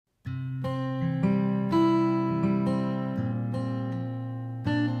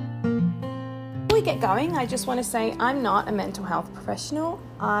we get going, I just want to say I'm not a mental health professional.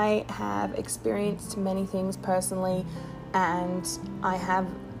 I have experienced many things personally and I have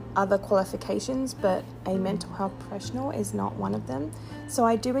other qualifications, but a mental health professional is not one of them. So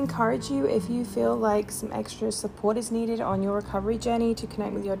I do encourage you, if you feel like some extra support is needed on your recovery journey, to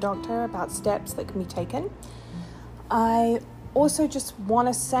connect with your doctor about steps that can be taken. I also just want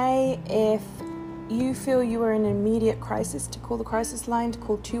to say, if you feel you are in an immediate crisis, to call the crisis line, to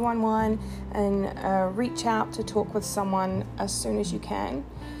call 211 and reach out to talk with someone as soon as you can.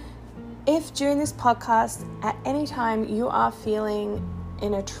 If during this podcast at any time you are feeling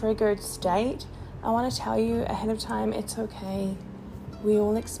in a triggered state, I want to tell you ahead of time, it's okay. We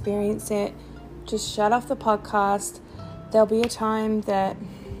all experience it. Just shut off the podcast. There'll be a time that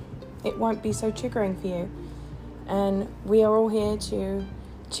it won't be so triggering for you. And we are all here to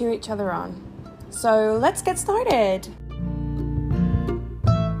cheer each other on. So let's get started.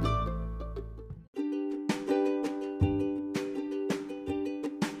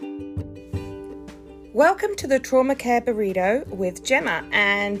 Welcome to the Trauma Care Burrito with Gemma.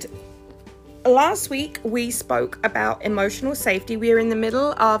 And last week we spoke about emotional safety. We are in the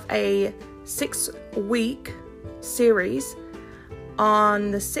middle of a 6-week series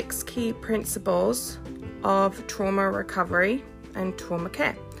on the 6 key principles of trauma recovery and trauma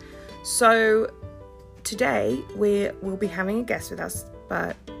care. So today we will be having a guest with us,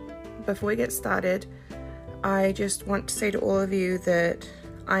 but before we get started, I just want to say to all of you that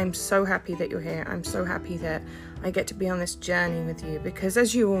I'm so happy that you're here. I'm so happy that I get to be on this journey with you, because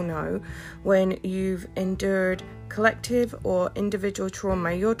as you all know, when you've endured collective or individual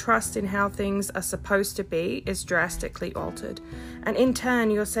trauma, your trust in how things are supposed to be is drastically altered. And in turn,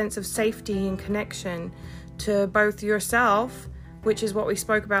 your sense of safety and connection to both yourself, which is what we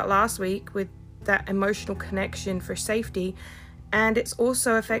spoke about last week with that emotional connection for safety, and it's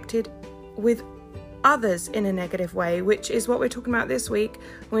also affected with others in a negative way, which is what we're talking about this week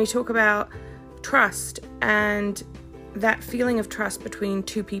when we talk about trust and that feeling of trust between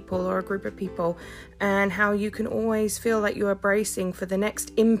two people or a group of people, and how you can always feel like you are bracing for the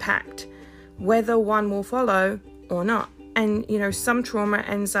next impact, whether one will follow or not. And some trauma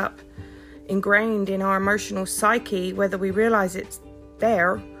ends up ingrained in our emotional psyche, whether we realize it's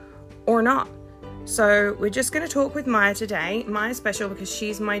there or not. So we're just going to talk with Maya today. Maya's special because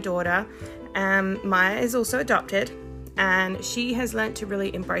she's my daughter. Maya is also adopted, and she has learnt to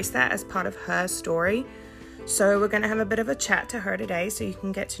really embrace that as part of her story. So we're going to have a bit of a chat to her today so you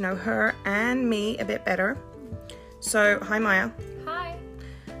can get to know her and me a bit better. So, hi Maya. Hi.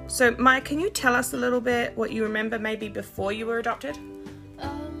 So Maya, can you tell us a little bit what you remember maybe before you were adopted?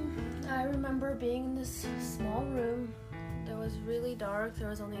 I remember being in this small room. It was really dark. There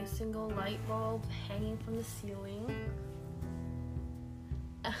was only a single light bulb hanging from the ceiling.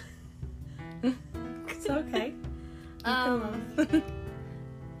 It's okay. You can laugh.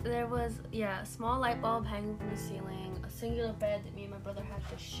 There was, a small light bulb hanging from the ceiling, a singular bed that me and my brother had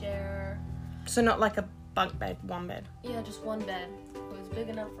to share. So not like a bunk bed, one bed? Yeah, just one bed. It was big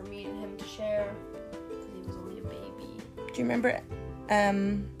enough for me and him to share because he was only a baby. Do you remember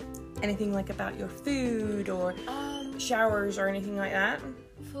anything like about your food or showers or anything like that?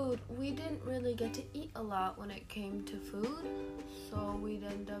 Food. We didn't really get to eat a lot when it came to food, so we'd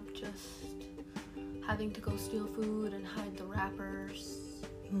end up just having to go steal food and hide the wrappers.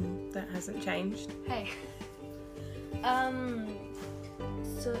 That hasn't changed. Hey.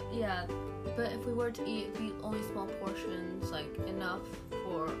 But if we were to eat, it'd be only small portions, like enough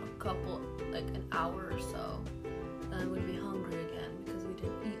for a couple, like an hour or so. Then we'd be hungry again because we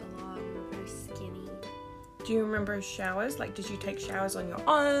didn't eat a lot. We were very skinny. Do you remember showers? Like, did you take showers on your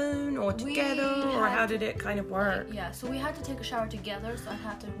own or together, or how did it kind of work? So we had to take a shower together, so I'd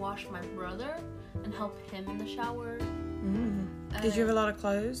have to wash my brother and help him in the shower. Did you have a lot of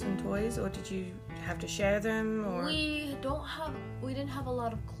clothes and toys, or did you have to share them? Or we didn't have a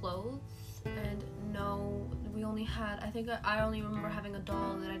lot of clothes, and no, we only had, I only remember having a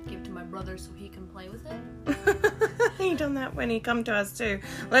doll that I'd give to my brother so he can play with it. He done that when he come to us too.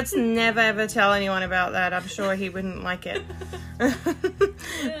 Let's never ever tell anyone about that. I'm sure he wouldn't like it.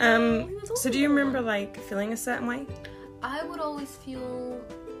 So do you remember like feeling a certain way? I would always feel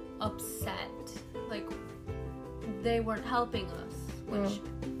upset, like they weren't helping us, which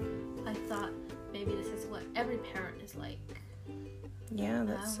I thought maybe this is what every parent is like. Yeah,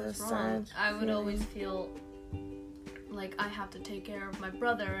 that's so sad. I would always feel like I have to take care of my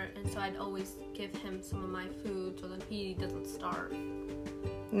brother, and so I'd always give him some of my food so that he doesn't starve.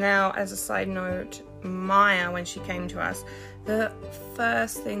 Now, as a side note, Maya, when she came to us, the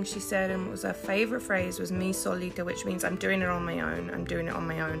first thing she said, and was her favorite phrase, was "mi solita," which means I'm doing it on my own. I'm doing it on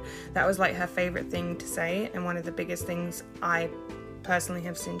my own. That was like her favorite thing to say, and one of the biggest things I personally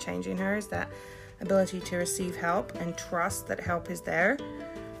have seen changing her is that ability to receive help and trust that help is there.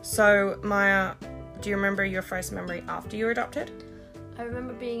 So, Maya, do you remember your first memory after you were adopted? I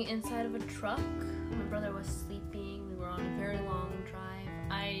remember being inside of a truck. My brother was sleeping. We were on a very long drive.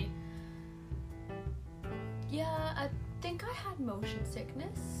 I think I had motion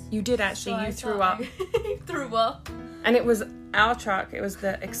sickness. You did actually. So you threw up. I threw up. And it was our truck. It was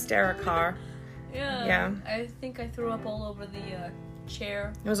the Xterra car. Yeah. I think I threw up all over the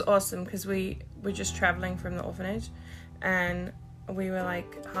chair. It was awesome because we were just traveling from the orphanage, and we were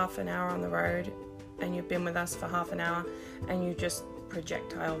like half an hour on the road, and you've been with us for half an hour, and you just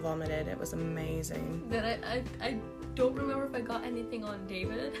projectile vomited. It was amazing. Then I don't remember if I got anything on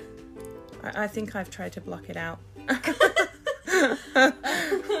David. I think I've tried to block it out.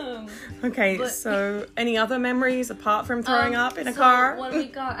 Okay, so any other memories apart from throwing up in a car? When we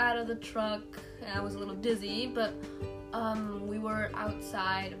got out of the truck, I was a little dizzy, but we were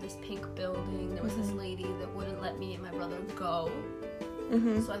outside of this pink building. There was this lady that wouldn't let me and my brother go.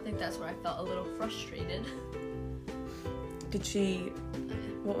 So I think that's where I felt a little frustrated. Did she...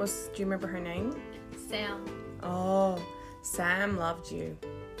 do you remember her name? Sam. Oh, Sam loved you.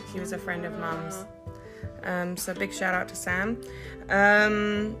 She was a friend of Mum's. So big shout out to Sam.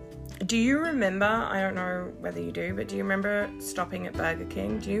 Do you remember, I don't know whether you do, but do you remember stopping at Burger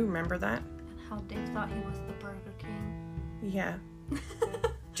King? Do you remember that? And how Dave thought he was the Burger King. Yeah.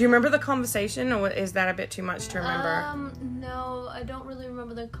 Do you remember the conversation, or is that a bit too much to remember? No, I don't really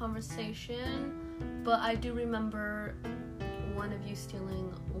remember the conversation, but I do remember one of you stealing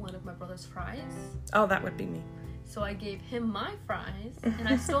one of my brother's fries. Oh, that would be me. So I gave him my fries, and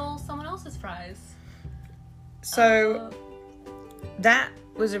I stole someone else's fries. So that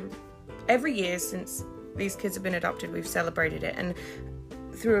was every year since these kids have been adopted, we've celebrated it, and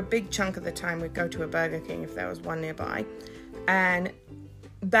through a big chunk of the time we'd go to a Burger King if there was one nearby. And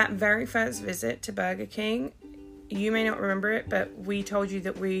that very first visit to Burger King, you may not remember it, but we told you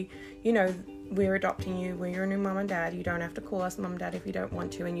that we're adopting you, we're your new mom and dad, you don't have to call us mom and dad if you don't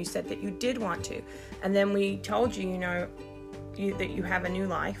want to, and you said that you did want to. And then we told you, that you have a new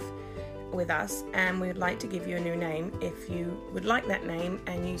life with us, and we would like to give you a new name if you would like that name,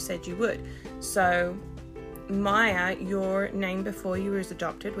 and you said you would. So Maya, your name before you was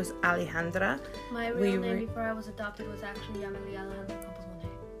adopted was Alejandra. My real name before I was adopted was actually Amelia Alejandra Campos Monet.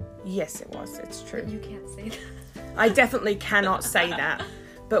 Yes, it was. It's true. But you can't say that. I definitely cannot say that.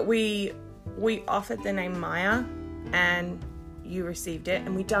 But we offered the name Maya, and you received it,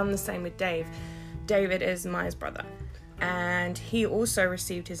 and we done the same with Dave. David is Maya's brother, and he also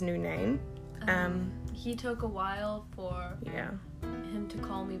received his new name. He took a while for him to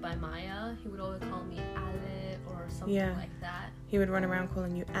call me by Maya. He would always call me Ale or something like that. He would run around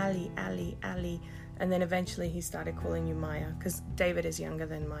calling you Ali, Ali, Ali, and then eventually he started calling you Maya, because David is younger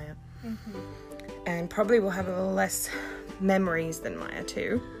than Maya. And probably will have a little less memories than Maya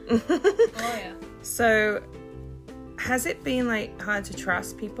too. Oh yeah. So has it been hard to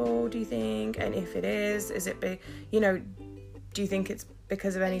trust people, do you think? And if it is it do you think it's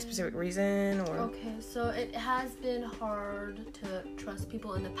because of any specific reason, or? Okay, so it has been hard to trust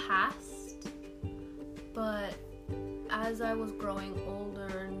people in the past, but as I was growing older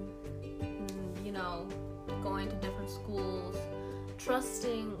and going to different schools,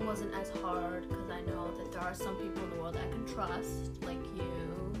 trusting wasn't as hard, because I know that there are some people in the world that I can trust, like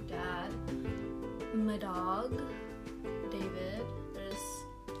you, Dad, my dog, David.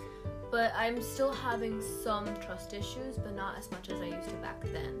 But I'm still having some trust issues, but not as much as I used to back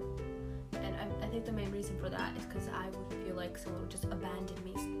then. And I think the main reason for that is because I would feel like someone would just abandon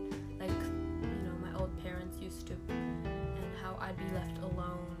me, like my old parents used to, and how I'd be left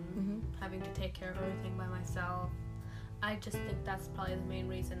alone, having to take care of everything by myself. I just think that's probably the main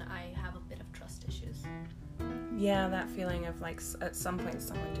reason I have a bit of trust issues. Yeah, that feeling of at some point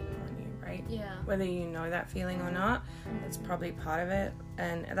someone didn't want you, right? Yeah. Whether you know that feeling or not, that's probably part of it.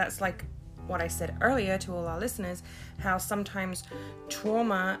 And that's like what I said earlier to all our listeners, how sometimes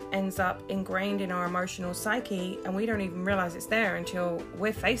trauma ends up ingrained in our emotional psyche, and we don't even realize it's there until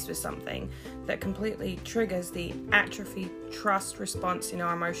we're faced with something that completely triggers the atrophy trust response in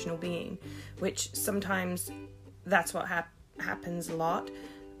our emotional being, which sometimes that's what happens a lot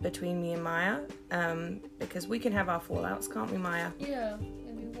between me and Maya, because we can have our fallouts, can't we, Maya? Yeah,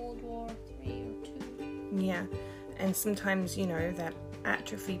 maybe World War III or II. Yeah, and sometimes, that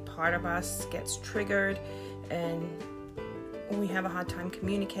atrophy part of us gets triggered, and we have a hard time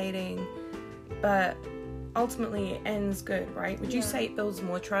communicating, but ultimately it ends good, right? Would you say it builds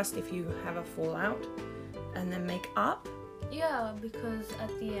more trust if you have a fallout and then make up? Yeah, because at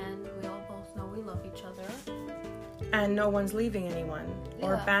the end, we all both know we love each other. And no one's leaving anyone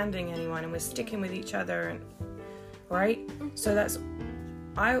or abandoning anyone, and we're sticking with each other, and right? So that's,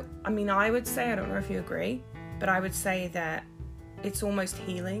 I mean, I would say, I don't know if you agree, but I would say that it's almost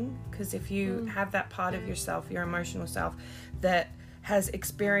healing, because if you have that part of yourself, your emotional self, that has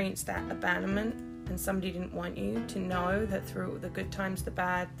experienced that abandonment and somebody didn't want you, to know that through the good times, the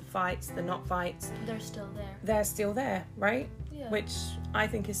bad, the fights, the not fights, they're still there, right? Yeah. Which I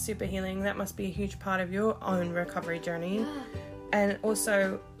think is super healing. That must be a huge part of your own recovery journey. Yeah. And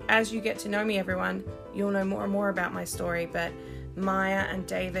also, as you get to know me, everyone, you'll know more and more about my story, but Maya and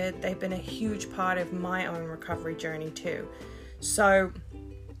David, they've been a huge part of my own recovery journey too. So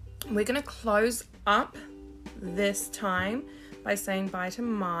we're going to close up this time by saying bye to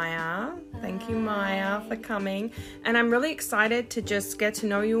Maya. Thank you, Maya, for coming. And I'm really excited to just get to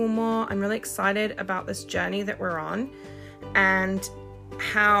know you all more. I'm really excited about this journey that we're on and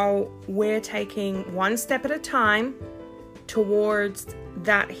how we're taking one step at a time towards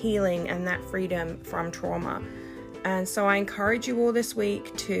that healing and that freedom from trauma. And so I encourage you all this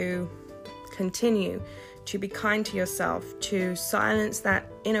week to continue to be kind to yourself, to silence that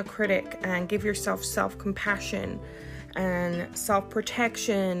inner critic and give yourself self-compassion and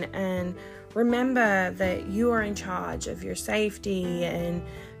self-protection, and remember that you are in charge of your safety, and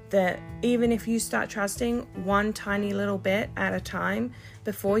that even if you start trusting one tiny little bit at a time,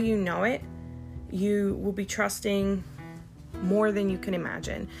 before you know it, you will be trusting more than you can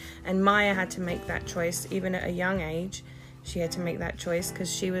imagine. And Maya had to make that choice even at a young age. She had to make that choice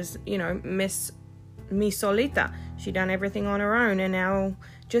because she was, Miss Mi Solita. She done everything on her own. And now,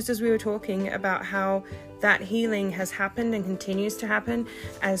 just as we were talking about how that healing has happened and continues to happen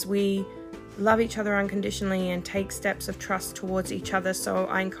as we love each other unconditionally and take steps of trust towards each other. So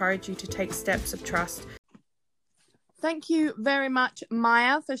I encourage you to take steps of trust. Thank you very much,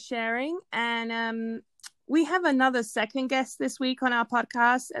 Maya, for sharing. And we have another second guest this week on our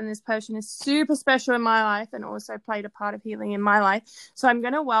podcast, and this person is super special in my life and also played a part of healing in my life. So I'm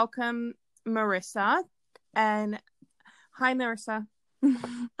going to welcome Marissa. And hi, Marissa.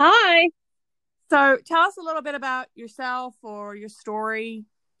 Hi. So tell us a little bit about yourself or your story.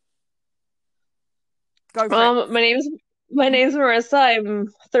 Go for it. My name's Marissa. I'm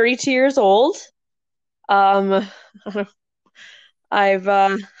 32 years old. I've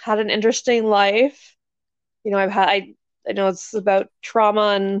had an interesting life. I know it's about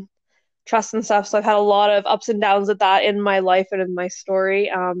trauma and trust and stuff, so I've had a lot of ups and downs of that in my life and in my story.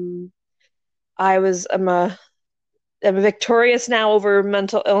 I'm victorious now over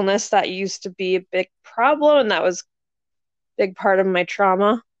mental illness. That used to be a big problem, and that was a big part of my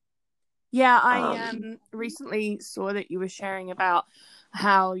trauma. Yeah, I recently saw that you were sharing about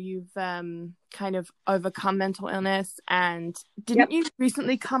how you've kind of overcome mental illness, and didn't you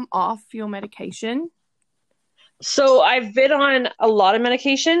recently come off your medication? So I've been on a lot of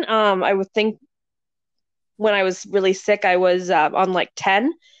medication. I would think when I was really sick, I was on like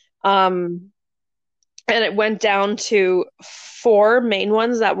 10. And it went down to 4 main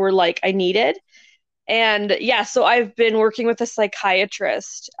ones that were like I needed. And so I've been working with a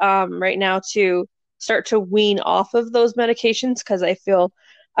psychiatrist right now to start to wean off of those medications, because I feel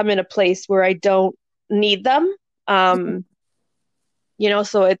I'm in a place where I don't need them. So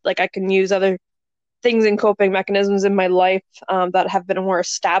it like I can use other things and coping mechanisms in my life that have been more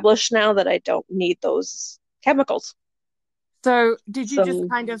established now, that I don't need those chemicals. So did you just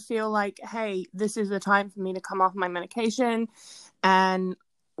kind of feel like, hey, this is the time for me to come off my medication? And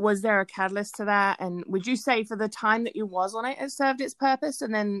was there a catalyst to that? And would you say for the time that you was on it, it served its purpose?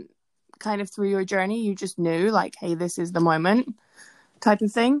 And then kind of through your journey, you just knew like, hey, this is the moment type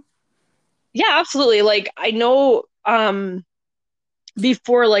of thing? Yeah, absolutely. Like I know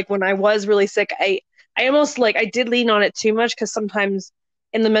before, like when I was really sick, I almost like I did lean on it too much, because sometimes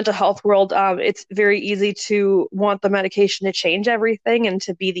in the mental health world, it's very easy to want the medication to change everything and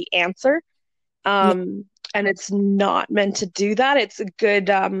to be the answer. And it's not meant to do that. It's a good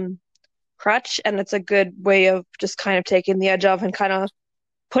crutch, and it's a good way of just kind of taking the edge off and kind of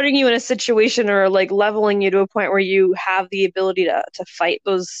putting you in a situation, or like leveling you to a point where you have the ability to fight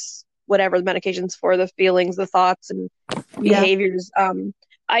those, whatever the medication's for, the feelings, the thoughts and behaviors.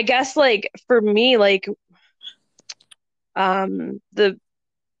 I guess like for me, like the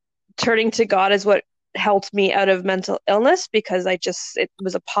turning to God is what helped me out of mental illness, because it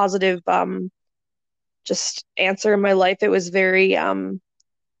was a positive just answer in my life. It was very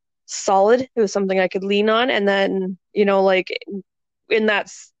solid. It was something I could lean on. And then like in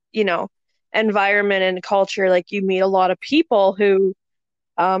that, environment and culture, like you meet a lot of people who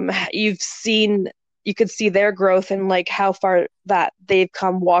you could see their growth and like how far that they've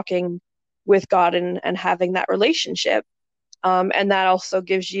come walking with God and having that relationship. And that also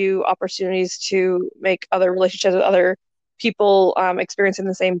gives you opportunities to make other relationships with other people experiencing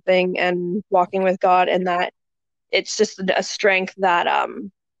the same thing and walking with God, and that it's just a strength that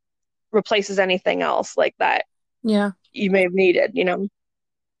replaces anything else like that Yeah. you may have needed,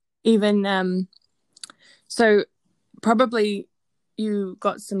 Even so probably you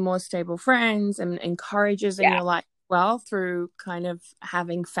got some more stable friends and encouragers in Yeah. your life well through kind of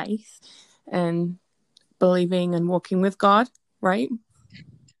having faith and believing and walking with God, right?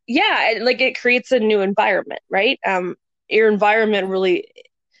 Yeah, like it creates a new environment, right? Your environment really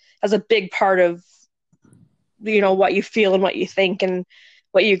has a big part of what you feel and what you think and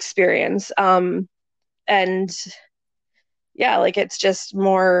what you experience. And yeah, like it's just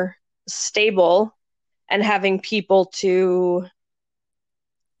more stable, and having people to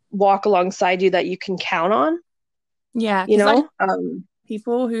walk alongside you that you can count on. Yeah, because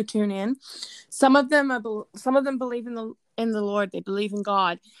people who tune in, some of them believe in the Lord, they believe in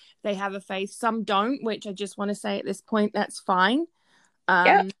God, they have a faith. Some don't, which I just want to say at this point, that's fine.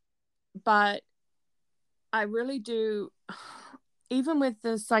 Yeah. But I really do, even with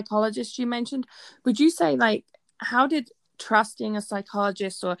the psychologist you mentioned, would you say, like, how did trusting a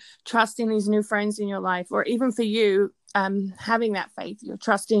psychologist or trusting these new friends in your life, or even for you, having that faith, you're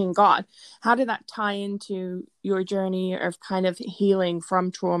trusting in God, how did that tie into your journey of kind of healing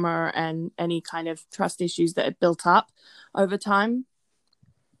from trauma and any kind of trust issues that had built up over time?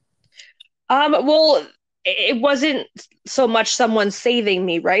 Well, it wasn't so much someone saving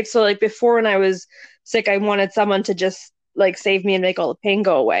me, right? So like before, when I was sick, I wanted someone to just like save me and make all the pain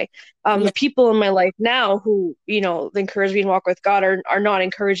go away. The people in my life now who, encourage me and walk with God are not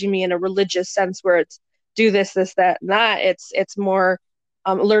encouraging me in a religious sense where it's do this, this, that, and that. It's more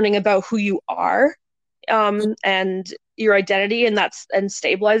learning about who you are and your identity, and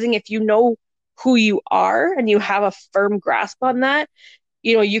stabilizing. If you know who you are and you have a firm grasp on that,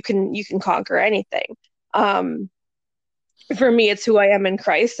 you can conquer anything. For me, it's who I am in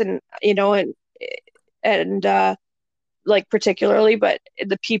Christ, and like particularly, but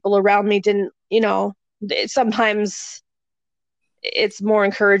the people around me didn't. Sometimes it's more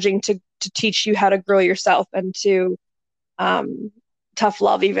encouraging to teach you how to grow yourself and to tough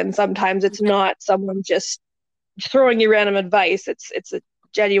love. Even sometimes it's not someone just throwing you random advice. It's a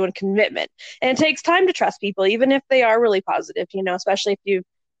genuine commitment, and it takes time to trust people, even if they are really positive. Especially if you've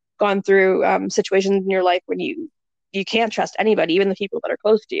gone through situations in your life when you can't trust anybody, even the people that are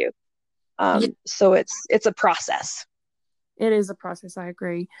close to you. So it's a process. It is a process, I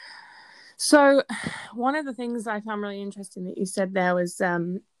agree. So one of the things I found really interesting that you said there was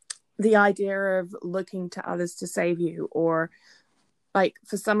the idea of looking to others to save you, or like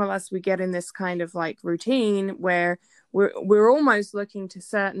for some of us, we get in this kind of like routine where we're almost looking to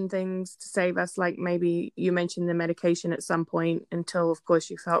certain things to save us. Like maybe you mentioned the medication at some point, until of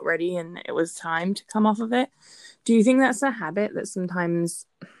course you felt ready and it was time to come off of it. Do you think that's a habit that sometimes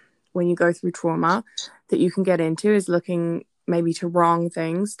when you go through trauma that you can get into, is looking maybe to wrong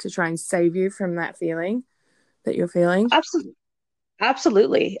things to try and save you from that feeling that you're feeling?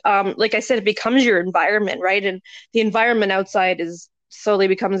 Absolutely. Like I said, it becomes your environment, right? And the environment outside slowly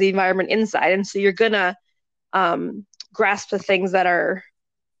becomes the environment inside. And so you're gonna grasp the things that are,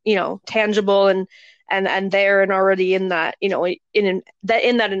 tangible and there and already in that, in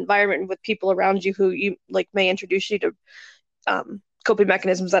that environment with people around you who you like may introduce you to coping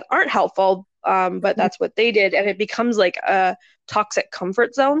mechanisms that aren't helpful. But that's what they did, and it becomes like a toxic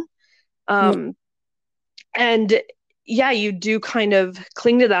comfort zone. And yeah, you do kind of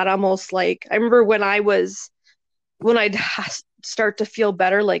cling to that, almost like I remember when I'd start to feel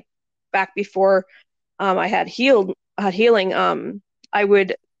better, like back before I had healing, I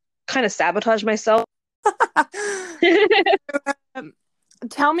would kind of sabotage myself.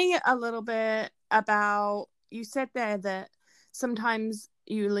 Tell me a little bit about, you said there that sometimes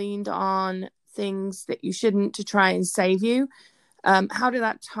you leaned on things that you shouldn't to try and save you. How did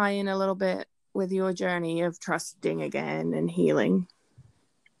that tie in a little bit with your journey of trusting again and healing?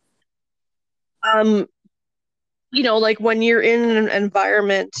 Like when you're in an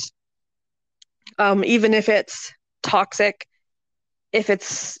environment, even if it's toxic, if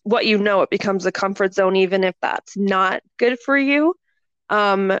it's what it becomes a comfort zone, even if that's not good for you.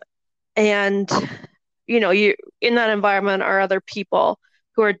 And you in that environment are other people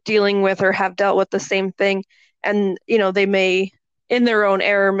who are dealing with or have dealt with the same thing, and they may, in their own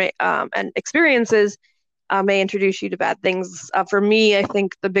error and experiences, may introduce you to bad things. For me, I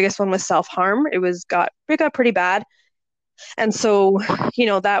think the biggest one was self-harm. It got pretty bad. And so,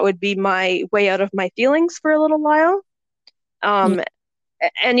 that would be my way out of my feelings for a little while. And,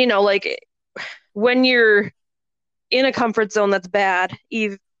 like when you're in a comfort zone that's bad,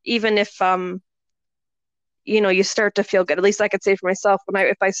 even if, you start to feel good, at least I could say for myself,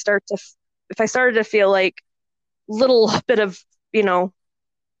 if I started to feel like little bit of,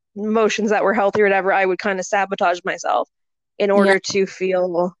 emotions that were healthy or whatever, I would kind of sabotage myself in order to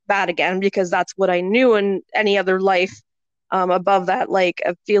feel bad again, because that's what I knew in any other life above that, like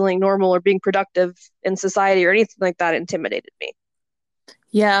of feeling normal or being productive in society or anything like that, intimidated me.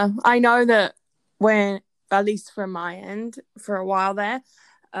 Yeah, I know that when, at least from my end, for a while there,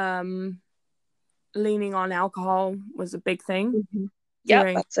 leaning on alcohol was a big thing. Mm-hmm.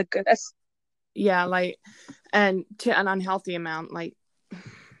 Yeah, that's a good. Yeah, like, and to an unhealthy amount, like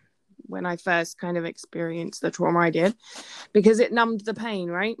when I first kind of experienced the trauma I did, because it numbed the pain,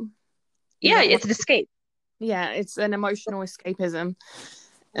 right? Yeah, it's an escape. Yeah, it's an emotional escapism.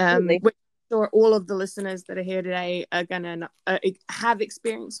 Which I'm sure all of the listeners that are here today are gonna have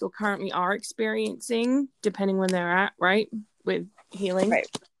experienced or currently are experiencing, depending when they're at, right, with healing. Right.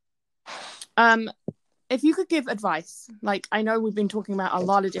 If you could give advice, like, I know we've been talking about a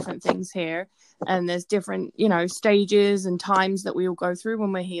lot of different things here, and there's different, stages and times that we all go through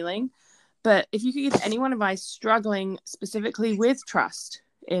when we're healing. But if you could give anyone advice struggling specifically with trust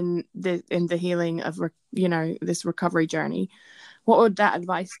in the healing of, this recovery journey, what would that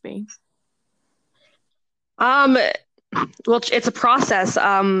advice be? Well, it's a process.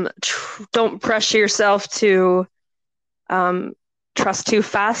 Don't pressure yourself to trust too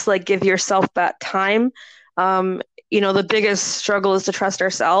fast. Like, give yourself that time. The biggest struggle is to trust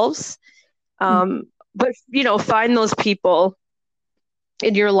ourselves. But find those people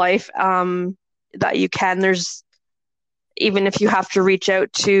in your life that you can. There's, even if you have to reach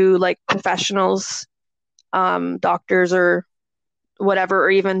out to like professionals, doctors or whatever,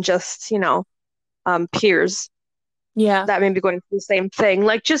 or even just peers, that may be going through the same thing.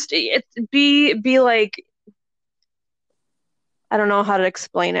 Like, just be like, I don't know how to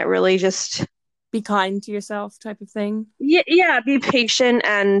explain it really, just be kind to yourself type of thing. Yeah, be patient.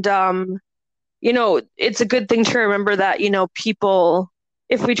 And it's a good thing to remember that people,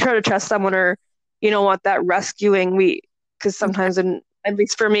 if we try to trust someone or want that rescuing, because sometimes, at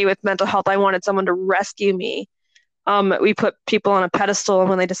least for me with mental health, I wanted someone to rescue me. We put people on a pedestal, and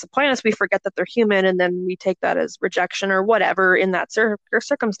when they disappoint us, we forget that they're human, and then we take that as rejection or whatever in that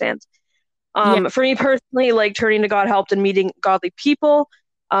circumstance. For me personally, like, turning to God helped, and meeting godly people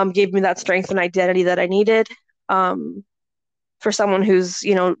gave me that strength and identity that I needed. For someone who's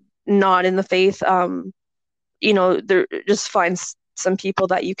not in the faith, there, just find some people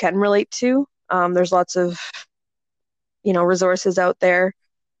that you can relate to. There's lots of resources out there,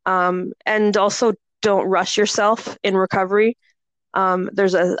 and also don't rush yourself in recovery.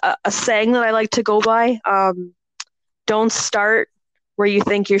 There's a saying that I like to go by. Don't start where you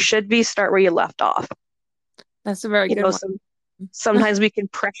think you should be, start where you left off. That's a very good one. Sometimes we can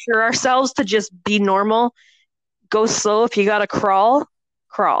pressure ourselves to just be normal. Go slow. If you gotta crawl.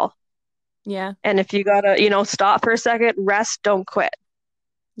 Yeah. And if you gotta stop for a second, rest, don't quit.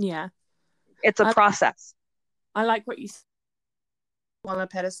 Yeah, it's a process. I like what you said on a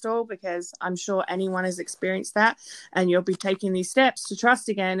pedestal, because I'm sure anyone has experienced that, and you'll be taking these steps to trust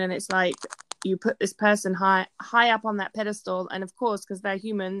again, and it's like you put this person high up on that pedestal, and of course, because they're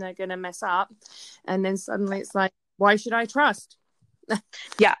human, they're gonna mess up, and then suddenly it's like, why should I trust?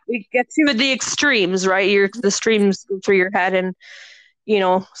 Yeah, we get to the extremes, right? The streams through your head, and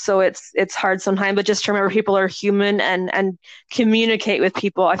so it's hard sometimes. But just remember, people are human, and communicate with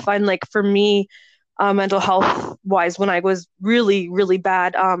people. I find, like, for me, mental health wise, when I was really, really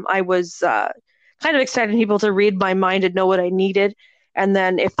bad, I was kind of expecting people to read my mind and know what I needed. And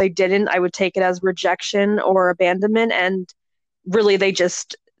then if they didn't, I would take it as rejection or abandonment. And really, they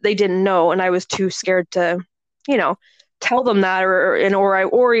didn't know. And I was too scared to, tell them that, or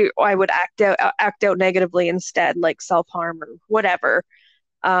I would act out negatively instead, like self-harm or whatever.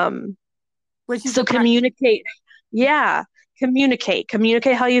 So communicate. Yeah.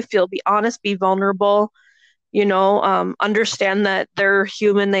 Communicate how you feel. Be honest, be vulnerable, understand that they're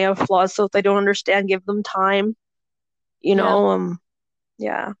human, they have flaws. So if they don't understand, give them time, yeah.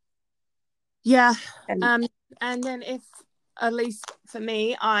 And then, if, at least for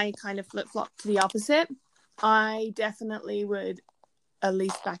me, I kind of flip-flop to the opposite. I definitely would, at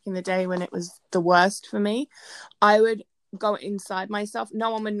least back in the day when it was the worst for me, I would go inside myself.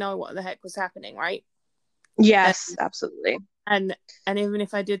 No one would know what the heck was happening, right? Yes, absolutely. And even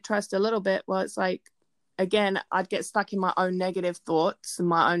if I did trust a little bit, well, it's like, again, I'd get stuck in my own negative thoughts and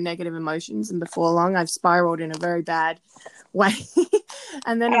my own negative emotions. And before long, I've spiraled in a very bad way.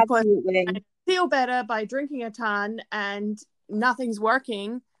 And then, of course, I feel better by drinking a ton and nothing's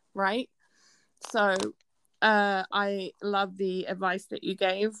working, right? So I love the advice that you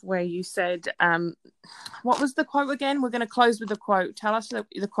gave where you said, what was the quote again? We're going to close with the quote. Tell us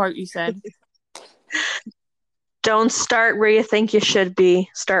the quote you said. Don't start where you think you should be.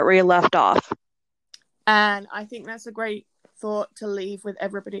 Start where you left off. And I think that's a great thought to leave with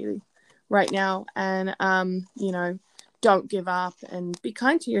everybody right now. And, you know, don't give up and be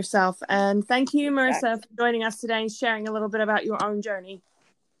kind to yourself. And thank you, Marissa, for joining us today and sharing a little bit about your own journey.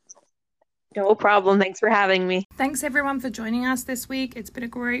 No problem. Thanks for having me. Thanks, everyone, for joining us this week. It's been a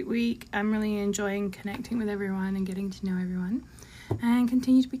great week. I'm really enjoying connecting with everyone and getting to know everyone. And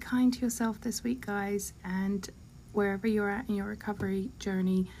continue to be kind to yourself this week, guys. And wherever you're at in your recovery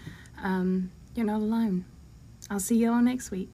journey, you're not alone. I'll see you all next week.